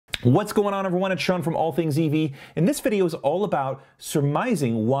What's going on, everyone? It's Sean from All Things EV, and this video is all about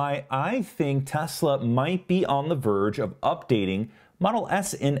surmising why I think Tesla might be on the verge of updating Model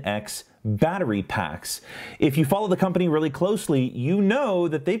S and X battery packs. If you follow the company really closely, you know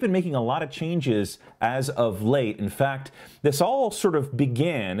that they've been making a lot of changes as of late. In fact, this all sort of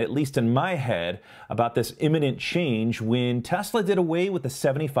began, at least in my head, about this imminent change when Tesla did away with the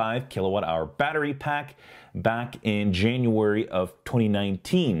 75 kilowatt hour battery pack back in January of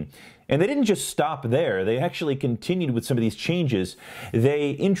 2019. And they didn't just stop there. They actually continued with some of these changes.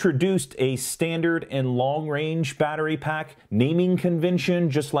 They introduced a standard and long-range battery pack naming convention,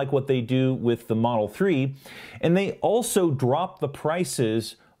 just like what they do with the Model 3. And they also dropped the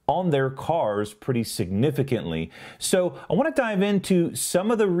prices on their cars pretty significantly. So I want to dive into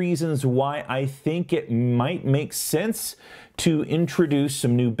some of the reasons why I think it might make sense to introduce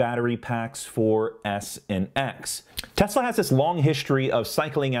some new battery packs for S and X. Tesla has this long history of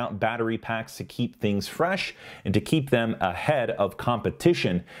cycling out battery packs to keep things fresh and to keep them ahead of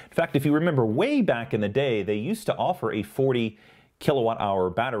competition. In fact, if you remember way back in the day, they used to offer a 40 kilowatt hour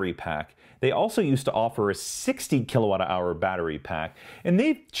battery pack. They also used to offer a 60 kilowatt hour battery pack, and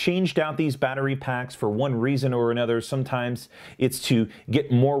they've changed out these battery packs for one reason or another. Sometimes it's to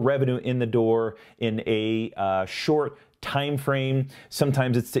get more revenue in the door in a short time frame.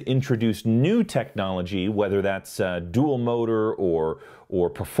 Sometimes it's to introduce new technology, whether that's dual motor or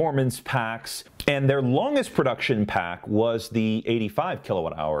performance packs. And their longest production pack was the 85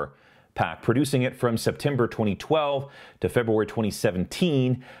 kilowatt hour pack, producing it from September 2012 to February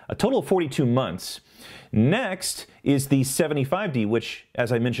 2017, a total of 42 months. Next is the 75D, which,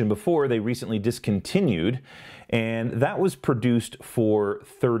 as I mentioned before, they recently discontinued, and that was produced for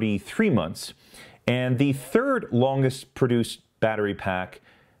 33 months. And the third longest produced battery pack,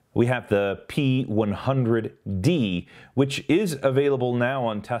 we have the P100D, which is available now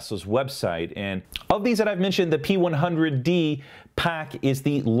on Tesla's website. And of these that I've mentioned, the P100D pack is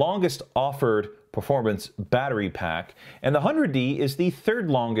the longest offered performance battery pack, and the 100D is the third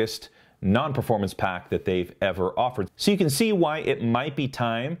longest non-performance pack that they've ever offered. So you can see why it might be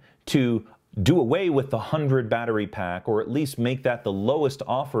time to do away with the 100 battery pack, or at least make that the lowest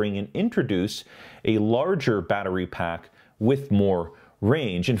offering and introduce a larger battery pack with more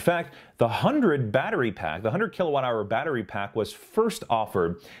range. In fact, the 100 battery pack, the 100 kilowatt hour battery pack, was first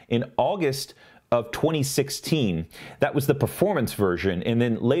offered in August of 2016. That was the performance version. And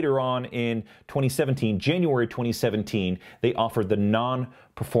then later on in 2017, January 2017, they offered the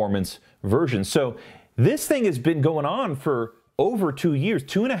non-performance version. So this thing has been going on for over 2 years,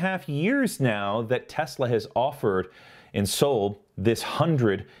 2.5 years now, that Tesla has offered and sold this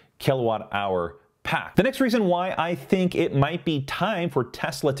 100 kilowatt hour pack. The next reason why I think it might be time for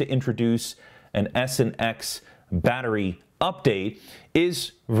Tesla to introduce an S and X battery update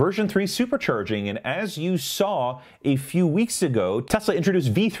is version 3 supercharging. And as you saw a few weeks ago, Tesla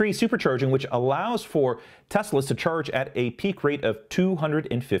introduced V3 Supercharging, which allows for Teslas to charge at a peak rate of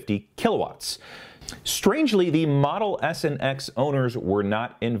 250 kilowatts. Strangely, the Model S and X owners were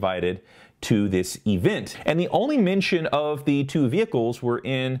not invited to this event. And the only mention of the two vehicles were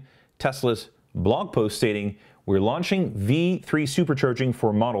in Tesla's blog post stating, "We're launching V3 Supercharging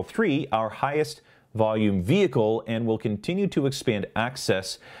for Model 3, our highest volume vehicle, and will continue to expand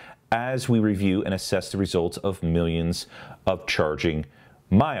access as we review and assess the results of millions of charging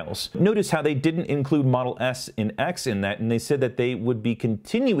miles." Notice how they didn't include Model S and X in that, and they said that they would be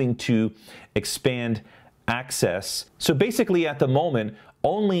continuing to expand access. So basically at the moment,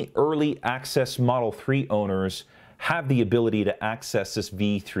 only early access Model 3 owners have the ability to access this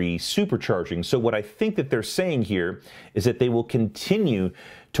V3 Supercharging. So what I think that they're saying here is that they will continue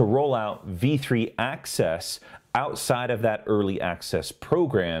to roll out V3 access outside of that early access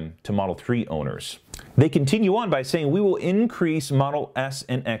program to Model 3 owners. They continue on by saying, "We will increase Model S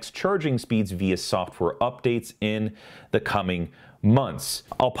and X charging speeds via software updates in the coming months."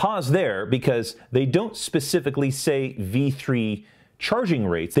 I'll pause there because they don't specifically say V3 charging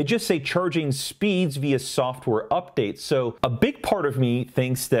rates. They just say charging speeds via software updates. So a big part of me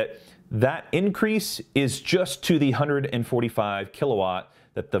thinks that that increase is just to the 145 kilowatt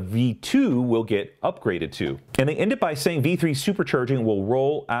that the V2 will get upgraded to. And they end it by saying V3 Supercharging will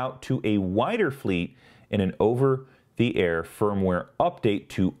roll out to a wider fleet in an over-the-air firmware update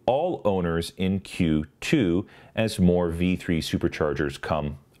to all owners in Q2 as more V3 Superchargers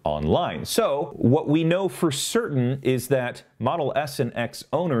come online. So what we know for certain is that Model S and X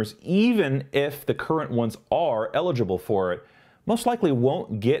owners, even if the current ones are eligible for it, most likely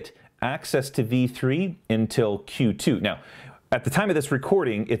won't get access to V3 until Q2. Now, At the time of this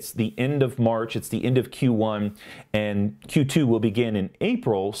recording, it's the end of March, it's the end of Q1, and Q2 will begin in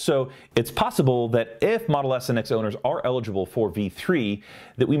April. So it's possible that if Model S and X owners are eligible for V3,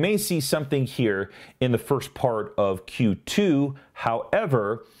 that we may see something here in the first part of Q2.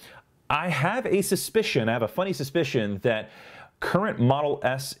 However, I have a funny suspicion that current Model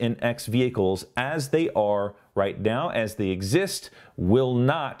S and X vehicles, as they are right now, as they exist, will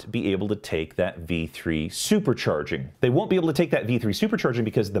not be able to take that V3 supercharging. They won't be able to take that V3 supercharging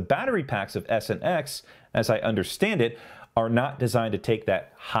because the battery packs of S and X, as I understand it, are not designed to take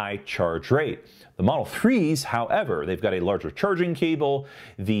that high charge rate. The Model 3s, however, they've got a larger charging cable.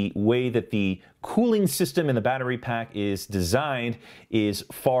 The way that the cooling system in the battery pack is designed is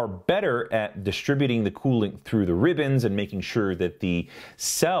far better at distributing the cooling through the ribbons and making sure that the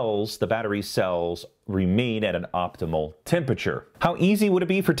cells, the battery cells, remain at an optimal temperature. How easy would it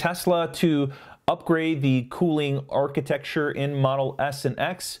be for Tesla to upgrade the cooling architecture in Model S and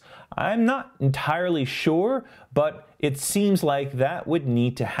X? I'm not entirely sure, but it seems like that would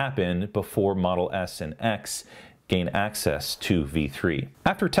need to happen before Model S and X gain access to V3.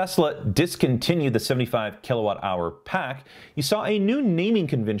 After Tesla discontinued the 75 kilowatt hour pack, you saw a new naming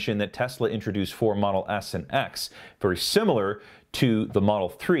convention that Tesla introduced for Model S and X, very similar to the Model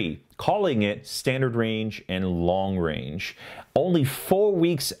 3, calling it standard range and long range. Only 4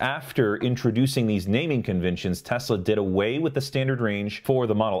 weeks after introducing these naming conventions, Tesla did away with the standard range for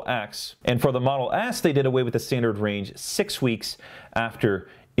the Model X. And for the Model S, they did away with the standard range 6 weeks after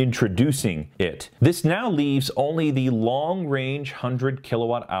introducing it. This now leaves only the long range 100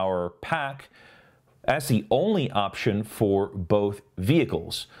 kilowatt hour pack as the only option for both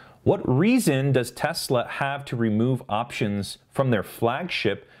vehicles. What reason does Tesla have to remove options from their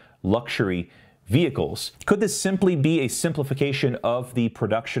flagship luxury vehicles? Could this simply be a simplification of the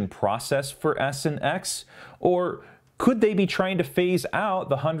production process for S and X? Or could they be trying to phase out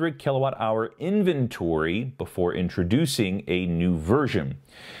the 100 kilowatt hour inventory before introducing a new version?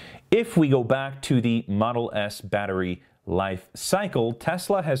 If we go back to the Model S battery life cycle,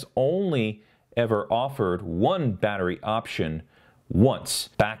 Tesla has only ever offered one battery option once,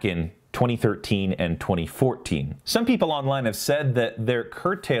 back in 2013 and 2014. Some people online have said that they're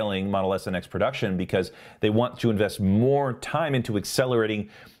curtailing Model S and X production because they want to invest more time into accelerating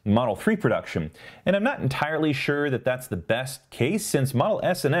Model 3 production. And I'm not entirely sure that that's the best case, since Model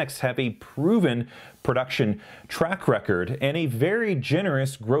S and X have a proven production track record and a very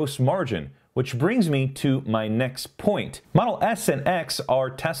generous gross margin. Which brings me to my next point. Model S and X are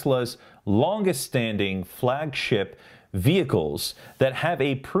Tesla's longest standing flagship vehicles that have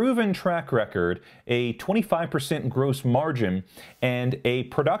a proven track record, a 25% gross margin, and a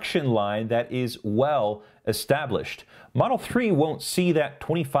production line that is well established. Model 3 won't see that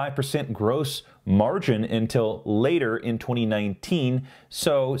 25% gross margin until later in 2019,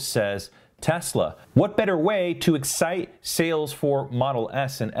 so says Tesla. What better way to excite sales for Model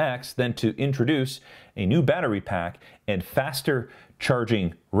S and X than to introduce a new battery pack and faster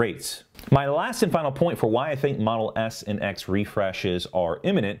charging rates? My last and final point for why I think Model S and X refreshes are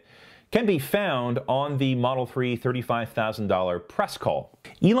imminent can be found on the Model 3 $35,000 press call.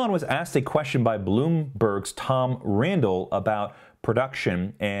 Elon was asked a question by Bloomberg's Tom Randall about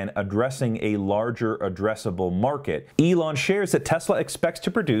production and addressing a larger addressable market. Elon shares that Tesla expects to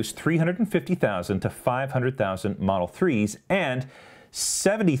produce 350,000 to 500,000 Model 3s and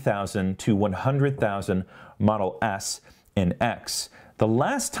 70,000 to 100,000 Model S and X. The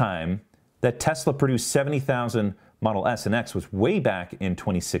last time that Tesla produced 70,000 Model S and X was way back in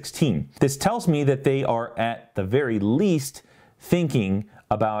 2016. This tells me that they are at the very least thinking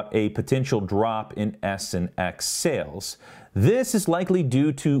about a potential drop in S and X sales. This is likely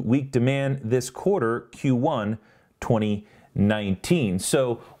due to weak demand this quarter, Q1 2019.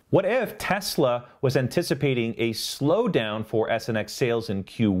 So what if Tesla was anticipating a slowdown for S and X sales in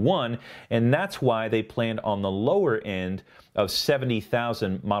Q1, and that's why they planned on the lower end of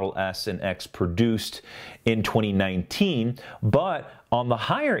 70,000 Model S and X produced in 2019, but on the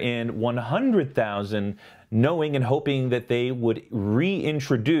higher end, 100,000, knowing and hoping that they would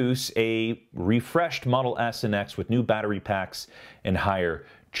reintroduce a refreshed Model S and X with new battery packs and higher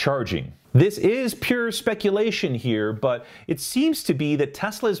charging. This is pure speculation here, but it seems to be that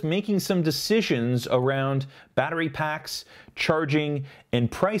Tesla is making some decisions around battery packs, charging, and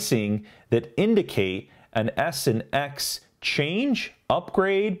pricing that indicate an S and X change,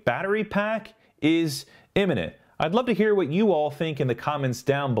 upgrade, battery pack is imminent. I'd love to hear what you all think in the comments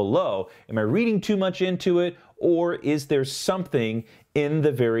down below. Am I reading too much into it, or is there something in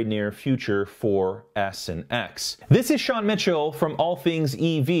the very near future for S and X? This is Sean Mitchell from All Things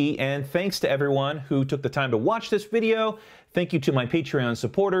EV, and thanks to everyone who took the time to watch this video. Thank you to my Patreon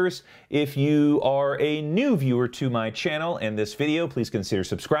supporters. If you are a new viewer to my channel and this video, please consider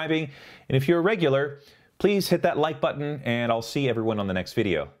subscribing. And if you're a regular, please hit that like button, and I'll see everyone on the next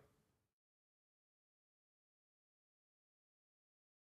video.